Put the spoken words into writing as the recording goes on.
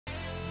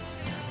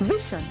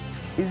Vision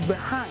is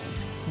behind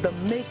the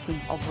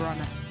making of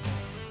runners.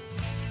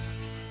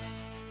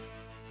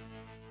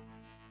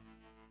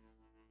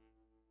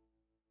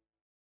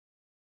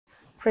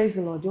 Praise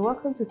the Lord. You're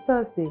welcome to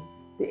Thursday,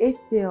 the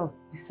 8th day of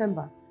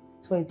December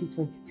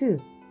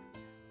 2022.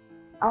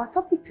 Our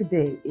topic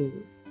today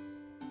is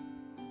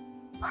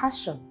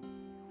passion,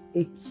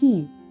 a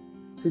key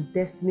to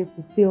destiny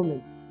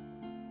fulfillment.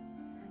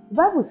 The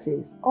Bible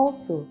says,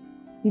 also,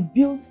 he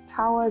built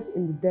towers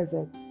in the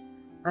desert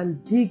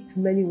and digged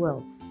many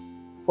wells,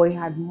 for he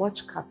had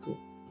much cattle,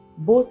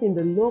 both in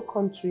the low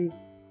country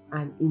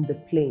and in the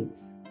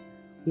plains.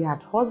 He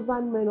had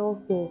husbandmen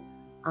also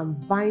and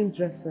vine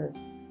dressers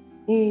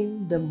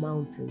in the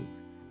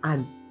mountains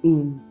and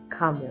in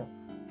Carmel,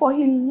 for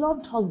he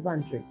loved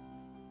husbandry.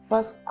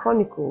 1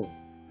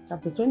 Chronicles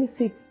chapter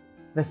 26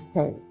 verse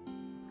 10.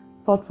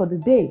 Thought for the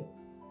day: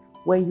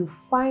 when you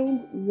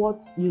find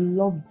what you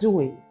love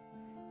doing,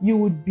 you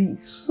would be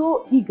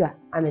so eager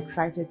and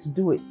excited to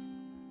do it,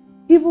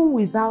 even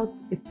without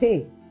a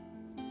pay.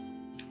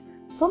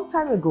 Some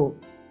time ago,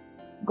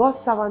 God's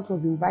servant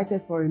was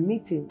invited for a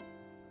meeting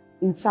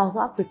in South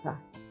Africa,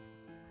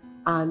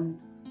 and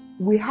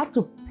we had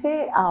to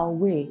pay our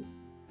way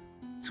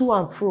to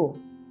and fro,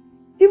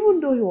 even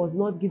though he was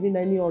not given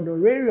any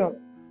honorarium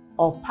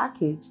or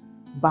package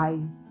by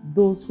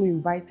those who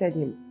invited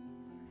him.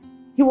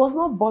 He was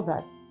not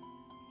bothered.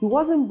 He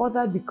wasn't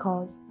bothered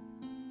because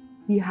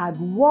he had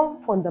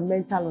one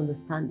fundamental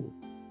understanding,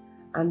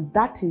 and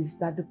that is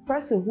that the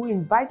person who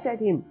invited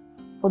him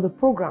for the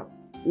program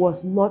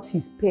was not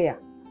his payer.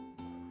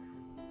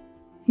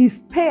 His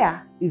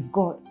payer is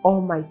God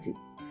Almighty,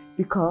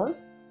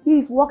 because he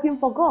is working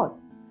for God.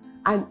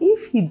 And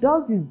if he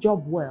does his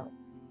job well,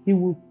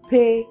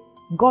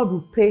 God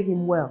will pay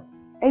him well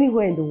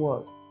anywhere in the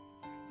world.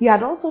 He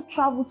had also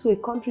traveled to a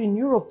country in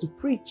Europe to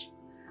preach,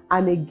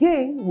 and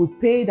again we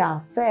paid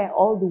our fare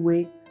all the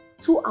way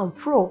to and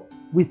fro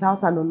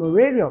without an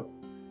honorarium.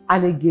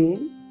 And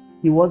again,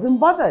 he wasn't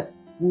bothered.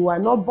 We were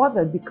not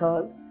bothered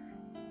because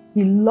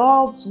he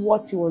loves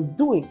what he was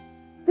doing.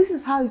 This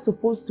is how it's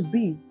supposed to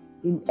be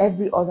in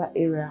every other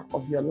area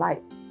of your life,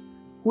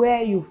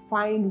 where you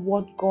find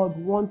what God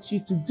wants you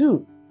to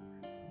do.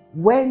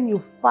 When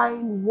you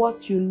find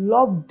what you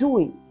love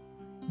doing,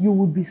 you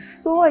will be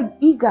so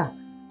eager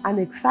and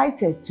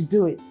excited to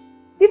do it,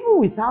 even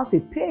without a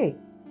pay,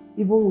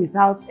 even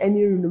without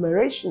any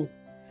remunerations.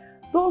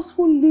 Those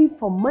who live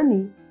for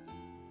money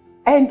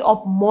end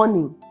up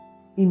mourning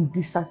in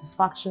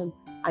dissatisfaction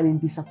and in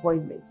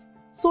disappointment.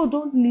 So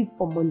don't live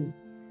for money.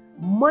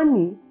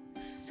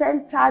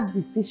 Money-centered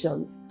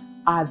decisions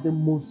are the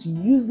most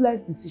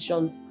useless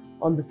decisions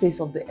on the face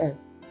of the earth.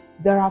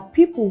 There are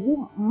people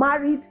who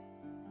married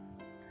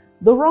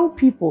the wrong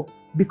people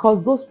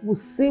because those who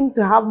seem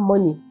to have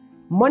money.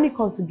 Money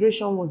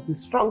consideration was the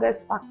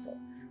strongest factor.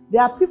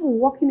 There are people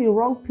working in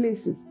wrong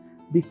places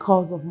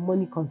because of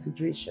money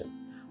consideration.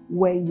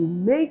 When you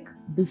make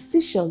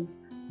decisions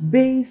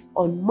based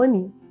on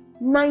money,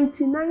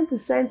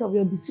 99% of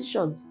your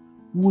decisions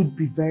would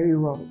be very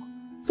wrong.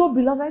 So,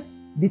 beloved,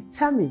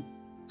 determine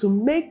to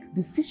make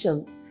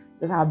decisions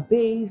that are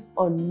based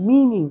on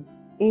meaning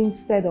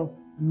instead of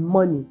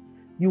money.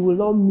 You will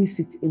not miss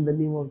it in the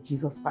name of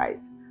Jesus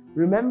Christ.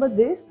 Remember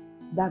this,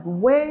 that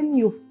when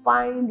you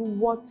find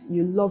what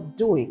you love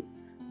doing,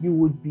 you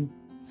would be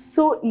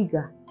so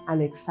eager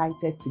and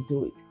excited to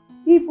do it,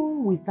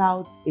 even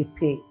without a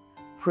pay.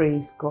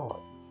 Praise God.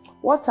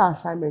 What's our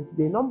assignment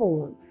today? Number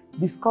one,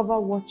 discover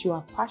what you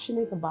are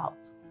passionate about,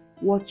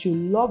 what you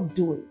love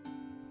doing.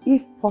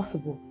 If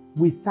possible,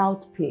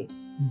 without pay,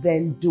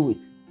 then do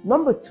it.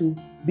 Number two,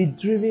 be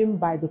driven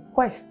by the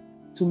quest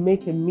to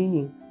make a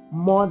meaning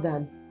more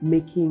than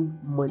making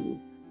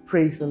money.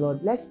 Praise the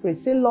Lord. Let's pray.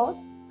 Say, Lord,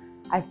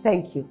 I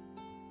thank you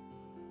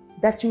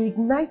that you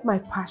ignite my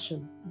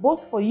passion,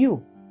 both for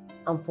you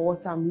and for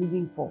what I'm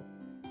living for.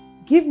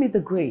 Give me the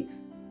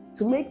grace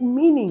to make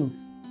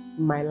meanings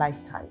in my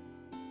lifetime.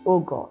 Oh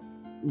God,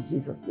 in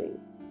Jesus' name.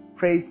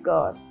 Praise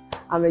God.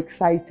 I'm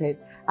excited.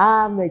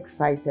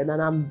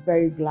 And I'm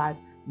very glad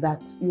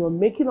that you are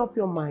making up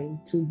your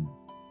mind to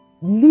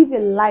live a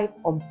life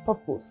on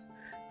purpose.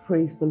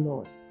 Praise the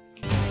Lord.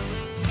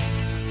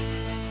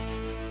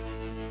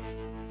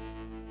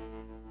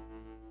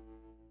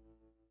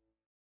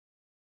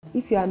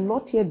 If you are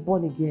not yet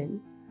born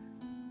again,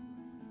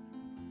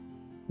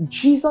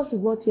 Jesus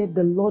is not yet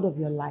the Lord of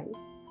your life,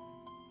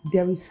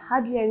 there is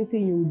hardly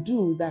anything you will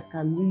do that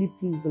can really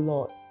please the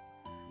Lord.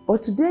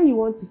 But today you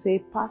want to say,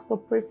 Pastor,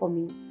 pray for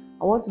me.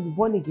 I want to be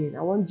born again.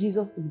 I want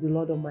Jesus to be the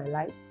Lord of my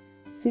life.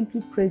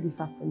 Simply pray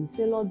this afternoon.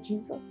 Say, Lord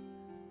Jesus,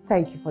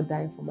 thank you for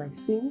dying for my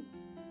sins.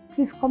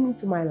 Please come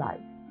into my life.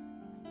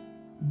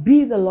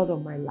 Be the Lord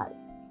of my life.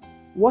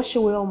 Wash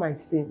away all my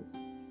sins.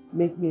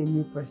 Make me a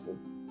new person.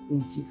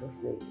 In Jesus'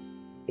 name,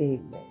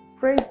 amen.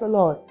 Praise the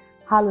Lord.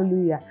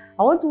 Hallelujah.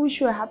 I want to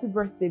wish you a happy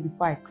birthday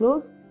before I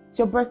close. It's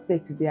your birthday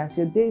today. As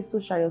your day is, so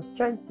shall your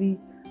strength be.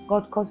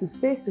 God cause his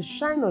face to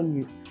shine on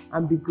you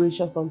and be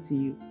gracious unto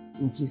you.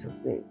 In Jesus'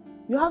 name.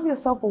 You have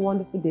yourself a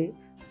wonderful day.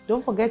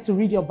 Don't forget to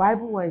read your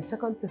Bible. We're in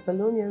 2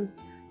 Thessalonians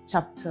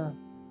chapter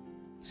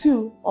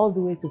 2 all the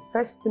way to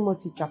 1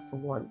 Timothy chapter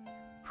 1.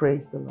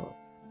 Praise the Lord.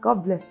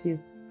 God bless you.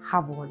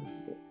 Have a wonderful day.